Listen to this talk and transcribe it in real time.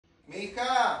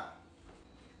Mija.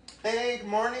 Hey, good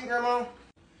morning, Grandma.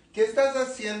 ¿Qué estás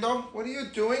haciendo? What are you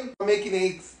doing? I'm making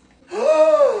eggs.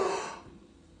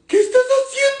 ¿Qué estás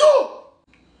haciendo?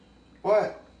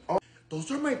 What? Oh,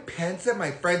 those are my pants that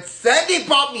my friend Sandy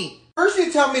bought me. First you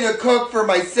tell me to cook for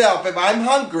myself if I'm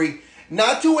hungry,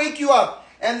 not to wake you up.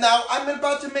 And now I'm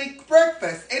about to make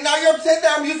breakfast. And now you're upset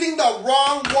that I'm using the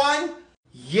wrong one?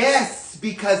 Yes,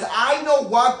 because I know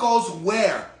what goes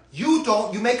where. You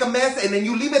don't. You make a mess and then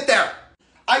you leave it there.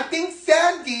 I think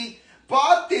Sandy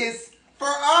bought this for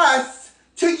us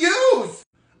to use.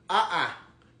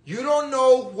 You don't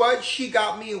know what she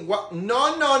got me. What?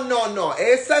 No.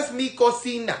 Esa es mi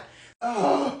cocina.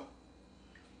 Well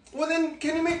then,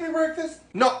 can you make me breakfast?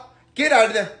 No. Get out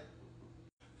of there.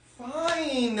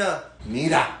 Fine.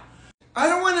 Mira. I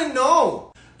don't want to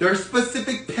know. There's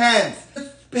specific pans. A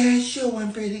special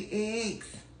one for the eggs.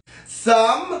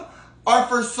 Some are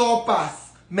for sopas,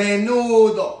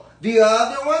 menudo. The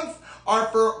other ones are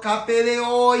for cape de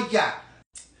olla.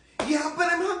 Yeah, but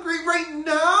I'm hungry right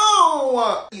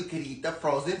now. You could eat the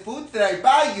frozen foods that I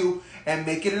buy you and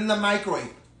make it in the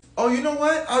microwave. Oh, you know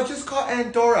what? I'll just call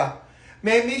Aunt Dora.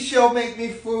 Maybe she'll make me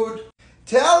food.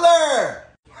 Tell her!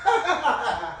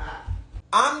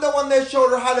 I'm the one that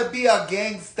showed her how to be a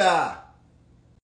gangsta.